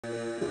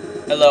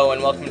Hello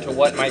and welcome to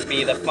what might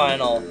be the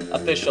final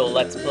official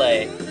Let's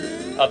Play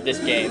of this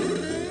game.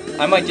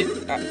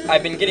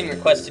 I've been getting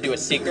requests to do a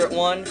secret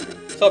one,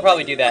 so I'll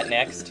probably do that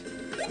next.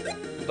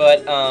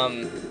 But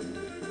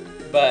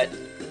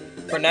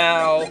for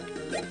now,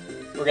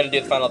 we're gonna do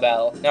the final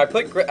battle. Now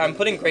I'm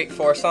putting Great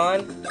Force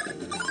on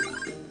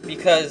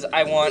because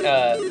I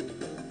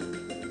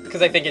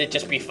think it'd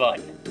just be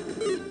fun.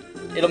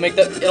 It'll make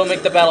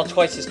the battle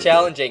twice as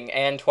challenging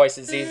and twice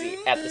as easy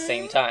at the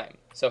same time.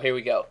 So here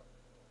we go.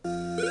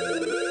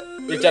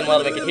 You've done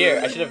well to make it here.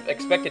 I should have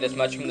expected as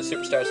much from the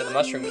superstars of the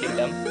Mushroom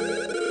Kingdom.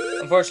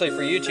 Unfortunately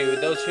for you two,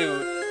 those who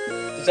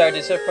desire to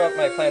disrupt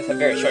my plans have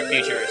very short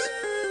futures.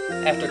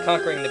 After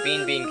conquering the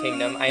Bean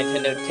Kingdom, I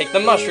intend to take the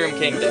Mushroom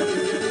Kingdom.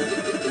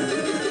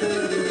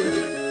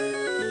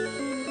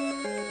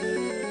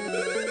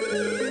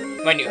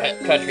 My new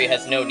country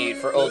has no need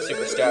for old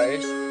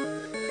superstars.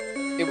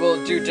 It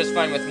will do just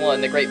fine with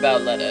one, the Great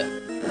Bowletta.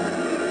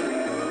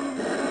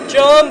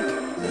 Jump!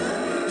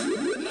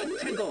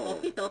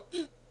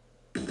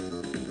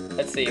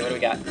 Let's see, what do we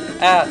got?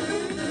 Ah!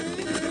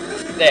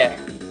 There.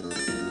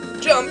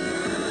 Jump!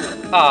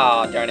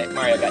 Ah, darn it,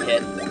 Mario got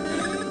hit.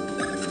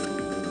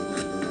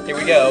 Here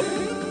we go.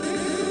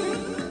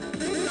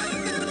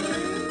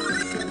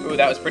 Ooh,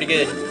 that was pretty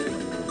good.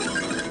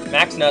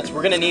 Max nuts,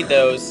 we're gonna need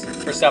those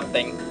for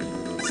something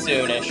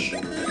soonish.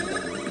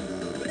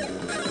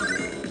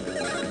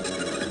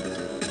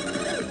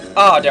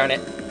 Ah, darn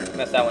it.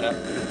 Messed that one up.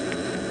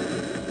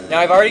 Now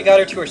I've already got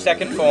her to her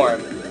second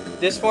form.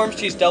 This form,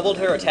 she's doubled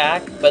her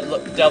attack, but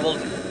lowered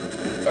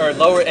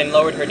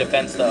her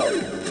defense though.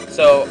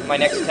 So my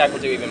next attack will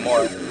do even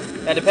more.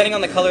 Now depending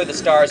on the color of the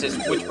stars is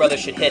which brother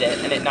should hit it,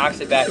 and it knocks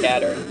it back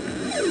at her.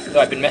 So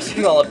I've been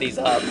messing all of these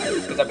up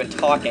because I've been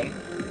talking.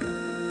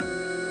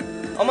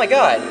 Oh my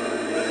god!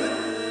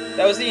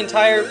 That was the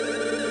entire...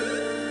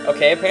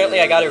 Okay, apparently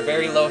I got her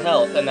very low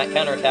health, and that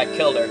counterattack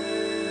killed her.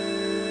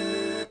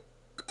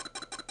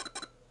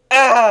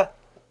 Ah!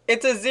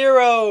 It's a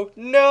 0!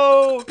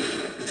 No!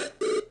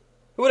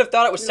 Who would have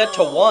thought it was set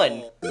to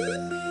 1?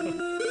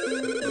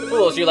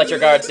 Fools, you let your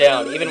guards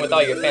down. Even with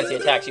all your fancy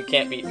attacks, you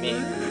can't beat me.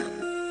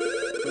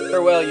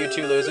 Farewell, you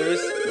two losers.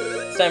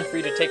 It's time for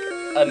you to take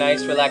a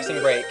nice, relaxing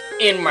break.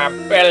 In my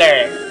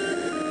belly!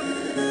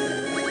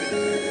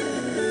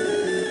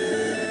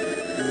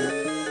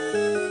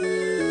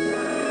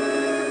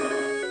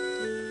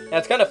 Now,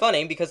 it's kind of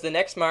funny, because the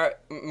next Mario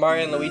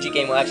and Luigi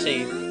game will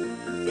actually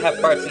have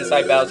parts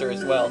inside Bowser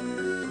as well.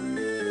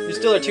 You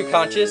still are too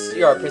conscious,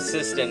 you are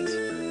persistent.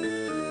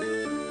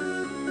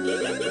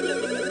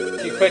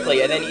 Too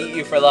quickly, and then eat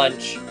you for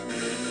lunch.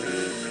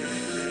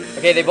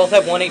 Okay, they both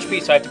have 1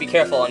 HP, so I have to be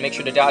careful and make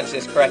sure to dodge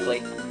this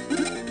correctly.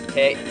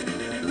 Okay,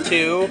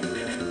 2,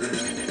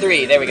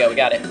 3, there we go, we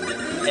got it.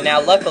 And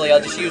now, luckily,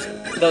 I'll just use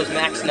those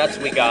max nuts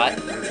we got.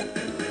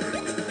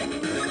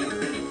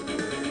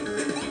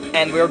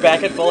 And we're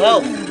back at full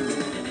health.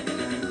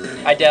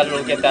 I doubt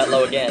it'll get that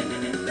low again.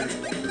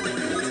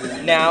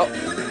 Now,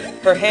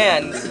 her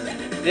hands,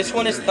 this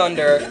one is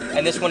thunder,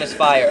 and this one is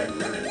fire.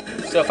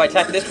 So if I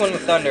attack this one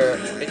with thunder,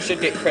 it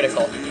should get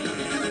critical.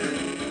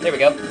 There we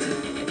go.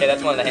 Okay,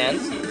 that's one of the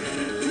hands.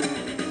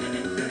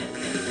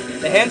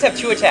 The hands have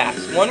 2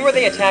 attacks. One where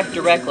they attack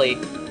directly,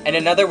 and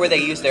another where they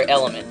use their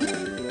element.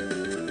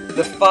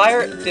 The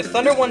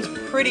thunder one's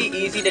pretty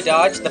easy to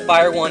dodge. The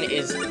fire one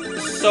is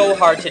so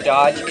hard to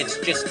dodge.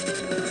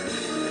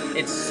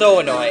 It's so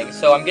annoying.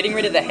 So I'm getting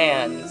rid of the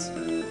hands.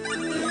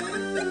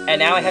 And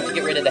now I have to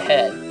get rid of the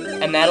head.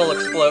 And that'll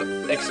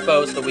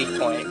expose the weak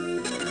point.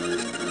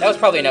 That was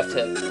probably enough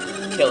to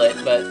kill it,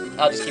 but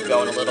I'll just keep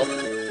going a little.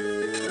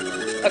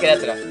 Okay,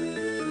 that's enough.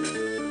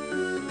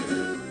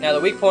 Now the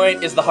weak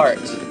point is the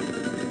heart.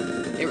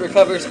 It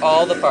recovers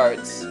all the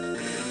parts.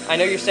 I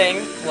know you're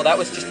saying, well, that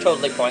was just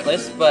totally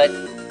pointless, but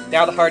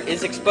now the heart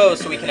is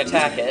exposed so we can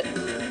attack it.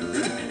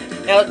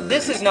 Now,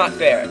 this is not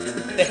fair.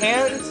 The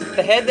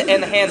head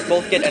and the hands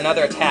both get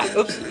another attack.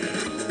 Oops.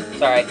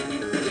 Sorry.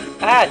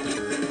 Ah!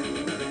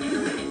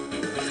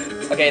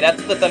 Okay,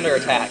 that's the thunder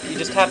attack. You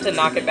just have to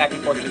knock it back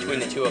and forth between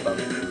the 2 of them.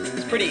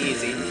 It's pretty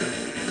easy.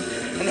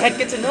 And the head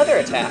gets another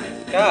attack.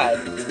 God.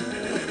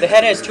 The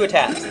head has 2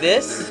 attacks.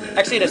 This,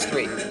 actually it has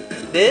 3.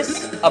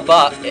 This, a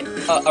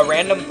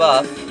random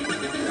buff,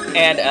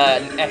 and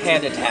a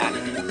hand attack,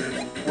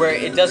 where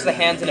it does the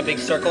hands in a big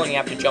circle and you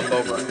have to jump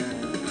over them.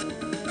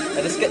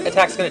 Now this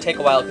attack's going to take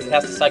a while because it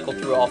has to cycle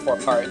through all 4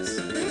 parts.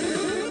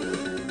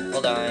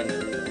 Hold on.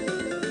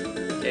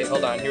 Okay,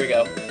 hold on. Here we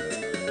go.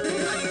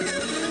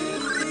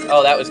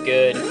 Oh, that was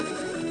good.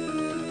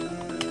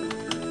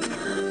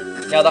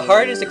 Now, the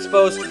heart is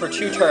exposed for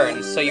 2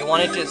 turns, so you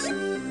want to just...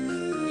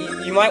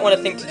 You might want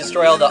to think to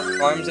destroy all the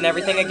arms and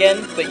everything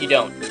again, but you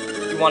don't.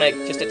 You want to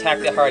just attack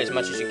the heart as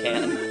much as you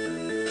can.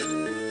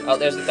 Oh,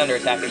 there's the thunder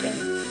attack again.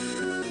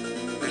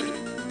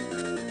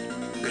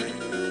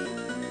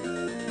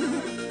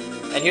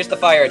 And here's the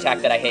fire attack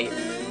that I hate.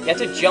 You have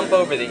to jump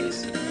over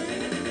these.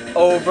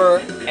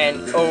 Over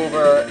and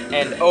over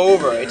and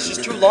over. It's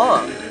just too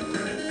long.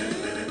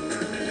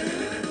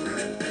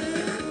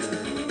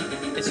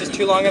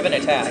 too long of an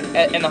attack,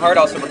 and the heart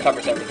also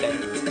recovers everything.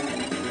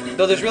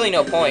 Though there's really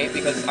no point,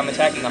 because I'm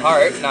attacking the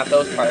heart, not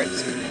those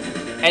parts.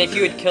 And if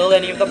you had killed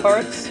any of the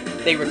parts,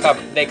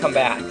 they come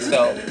back.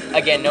 So,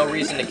 again, no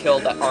reason to kill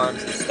the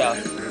arms and stuff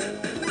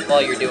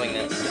while you're doing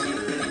this.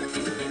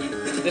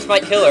 This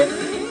might kill her.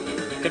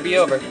 Could be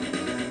over.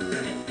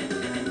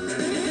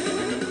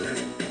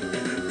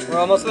 We're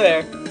almost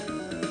there.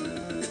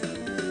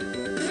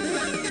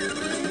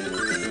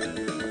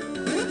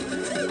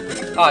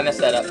 Oh, I messed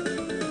that up.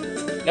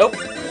 Nope.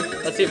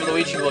 Let's see if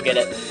Luigi will get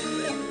it.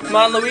 Come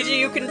on, Luigi,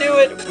 you can do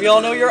it! We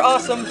all know you're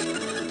awesome!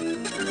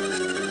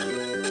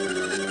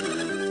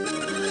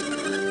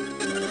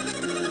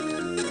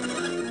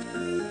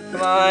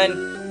 Come on.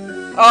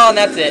 Oh, and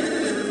that's it.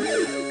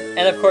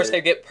 And of course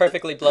they get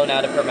perfectly blown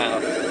out of her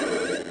mouth.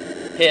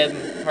 Him,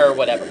 her,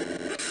 whatever.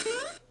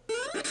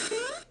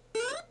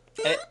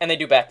 And they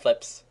do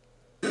backflips.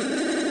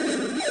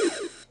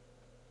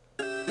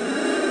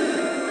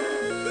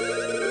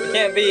 It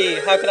can't be.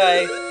 How could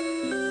I...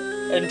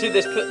 Into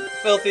this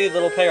filthy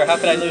little pair, how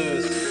could I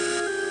lose?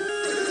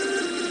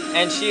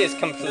 And she is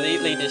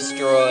completely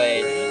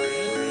destroyed.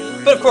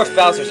 But of course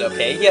Bowser's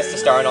okay. He has to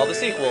star in all the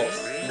sequels.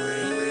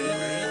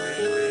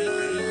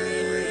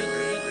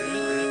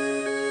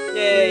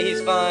 Yay,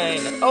 he's fine.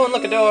 Oh, and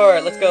look, a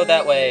door. Let's go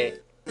that way.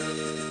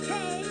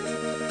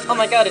 Oh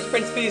my god, it's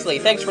Prince Peasley.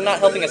 Thanks for not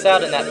helping us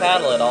out in that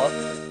battle at all.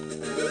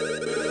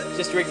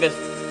 Just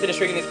finish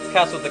rigging this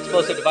castle with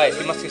explosive device.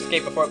 We must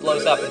escape before it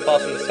blows up and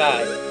falls from the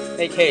sky.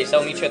 Make haste,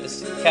 I'll meet you at the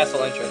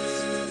castle entrance.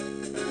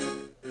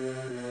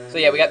 So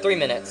yeah, we got 3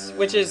 minutes,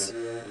 which is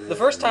the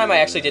first time I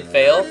actually did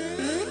fail,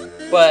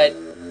 but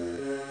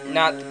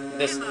not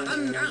this.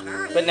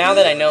 But now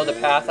that I know the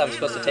path I'm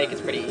supposed to take,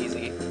 it's pretty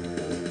easy.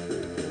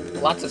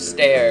 Lots of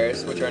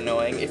stairs, which are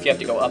annoying if you have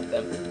to go up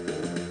them.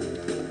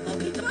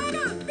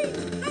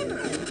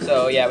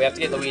 So yeah, we have to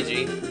get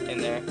Luigi in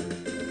there.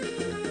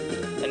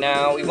 And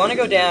now we want to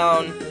go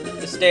down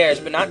the stairs,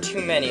 but not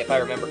too many if I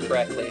remember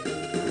correctly.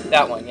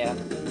 That one, yeah.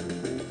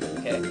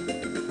 Okay.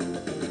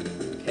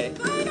 Okay.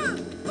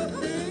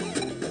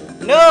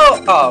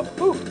 No! Oh,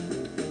 whew.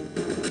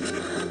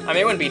 I mean,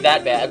 it wouldn't be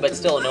that bad, but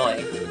still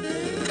annoying.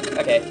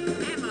 Okay.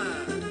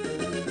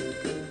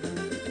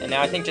 And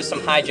now I think just some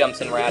high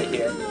jumps and we're out of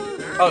here.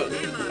 Oh,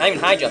 not even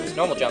high jumps,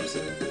 normal jumps.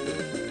 And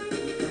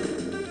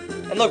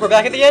look, we're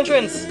back at the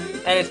entrance!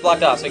 And it's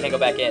blocked off, so we can't go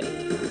back in.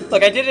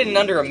 Look, I did it in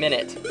under a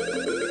minute.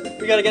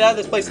 We gotta get out of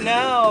this place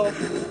now!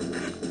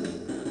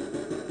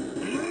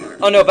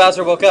 Oh no,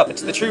 Bowser woke up.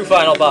 It's the true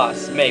final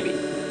boss. Maybe.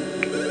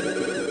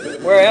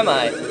 Where am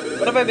I?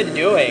 What have I been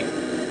doing?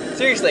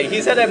 Seriously,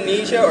 he's had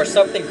amnesia or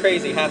something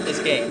crazy half this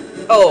game.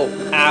 Oh,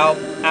 ow,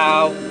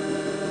 ow.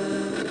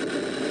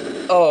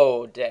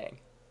 Oh, dang.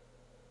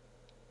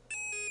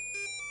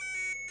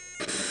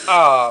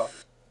 Oh.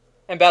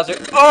 And Bowser...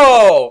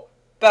 Oh!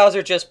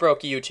 Bowser just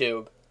broke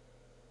YouTube.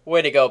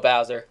 Way to go,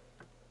 Bowser.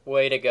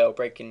 Way to go,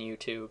 breaking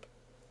YouTube.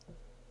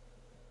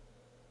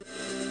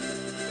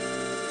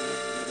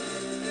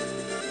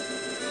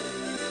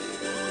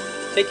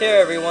 Take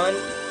care, everyone.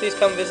 Please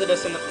come visit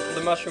us in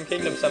the Mushroom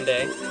Kingdom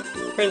someday.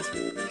 Prince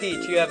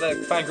Peach, you have a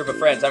fine group of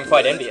friends. I'm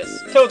quite envious.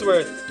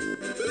 Toadsworth!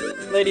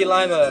 Lady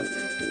Lima.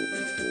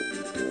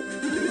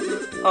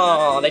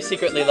 Aw, they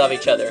secretly love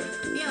each other,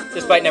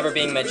 despite never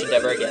being mentioned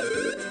ever again.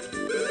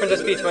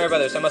 Princess Peach, my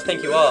brothers, I must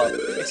thank you all.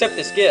 Accept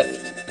this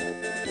gift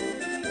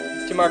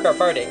to mark our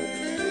parting.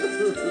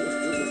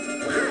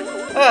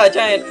 Ah, a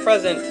giant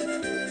present.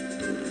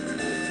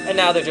 And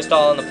now they're just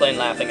all on the plane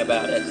laughing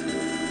about it.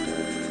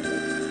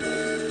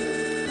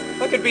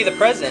 What could be the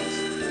present?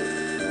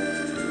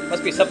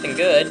 Must be something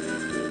good.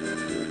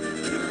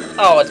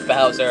 Oh, it's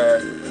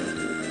Bowser.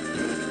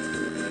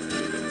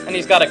 And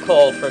he's got a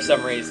cold for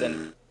some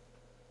reason.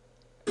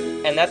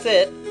 And that's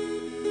it.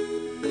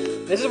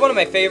 This is one of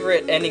my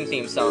favorite ending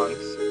theme songs.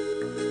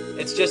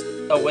 It's just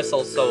a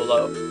whistle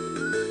solo.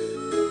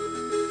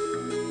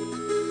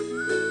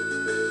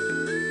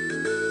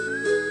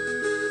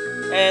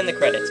 And the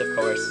credits, of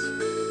course.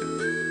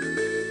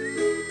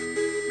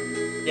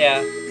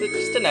 Yeah,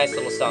 it's just a nice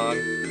little song.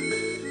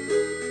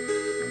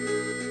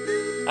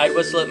 I'd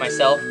whistle it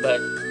myself, but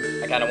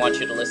I kind of want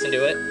you to listen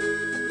to it.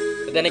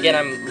 But then again,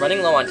 I'm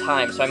running low on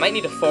time, so I might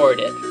need to forward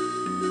it.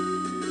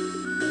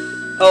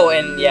 Oh,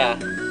 and yeah,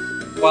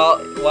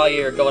 while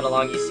you're going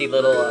along, you see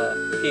little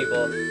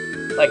people,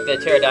 like the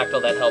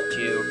pterodactyl that helped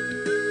you.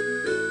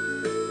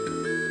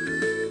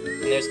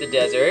 And there's the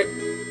desert,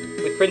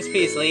 with Prince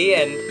Peasley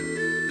and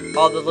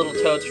all the little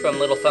toads from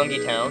Little Fungi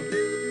Town.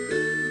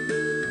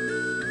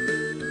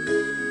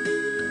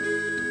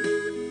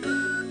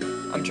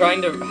 I'm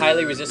trying to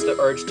highly resist the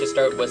urge to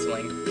start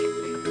whistling.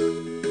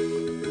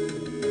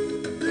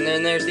 And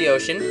then there's the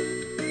ocean.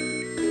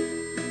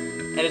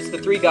 And it's the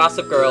 3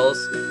 gossip girls.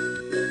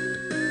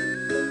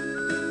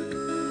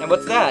 And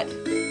what's that?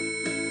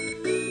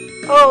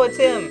 Oh, it's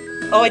him!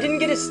 Oh, I didn't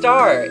get his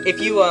star. If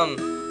you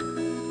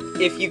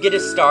get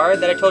his star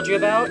that I told you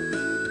about,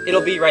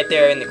 it'll be right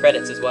there in the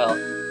credits as well.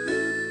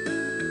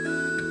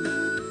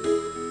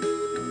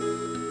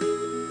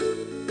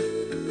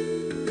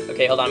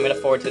 Okay, hold on, I'm gonna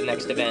forward to the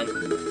next event.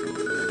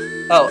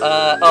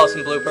 Oh,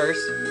 some bloopers.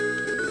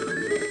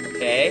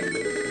 Okay.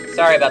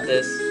 Sorry about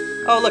this.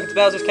 Oh, look, it's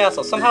Bowser's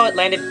Castle. Somehow it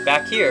landed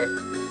back here.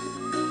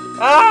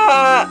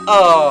 Ah!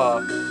 Oh.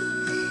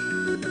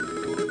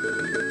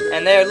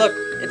 And there, look,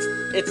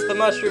 it's the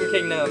Mushroom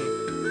Kingdom.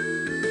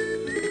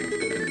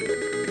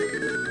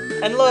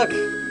 And look!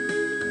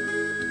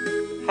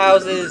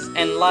 Houses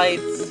and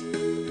lights.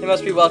 They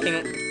must be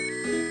welcoming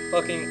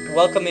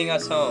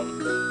us home.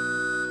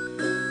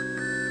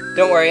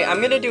 Don't worry,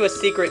 I'm gonna do a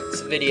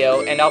secrets video,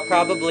 and I'll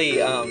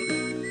probably, Oh,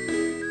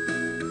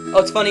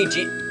 it's funny,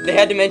 they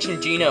had to mention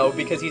Gino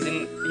because he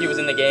was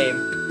in the game.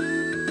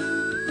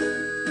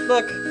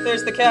 Look,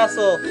 there's the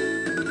castle.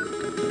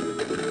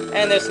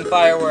 And there's some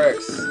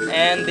fireworks.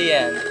 And the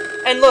end.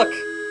 And look!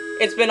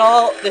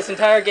 This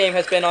entire game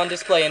has been on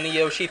display in the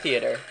Yoshi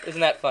Theater.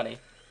 Isn't that funny?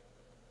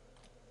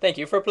 Thank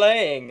you for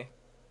playing.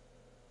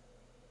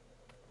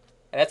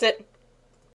 And that's it.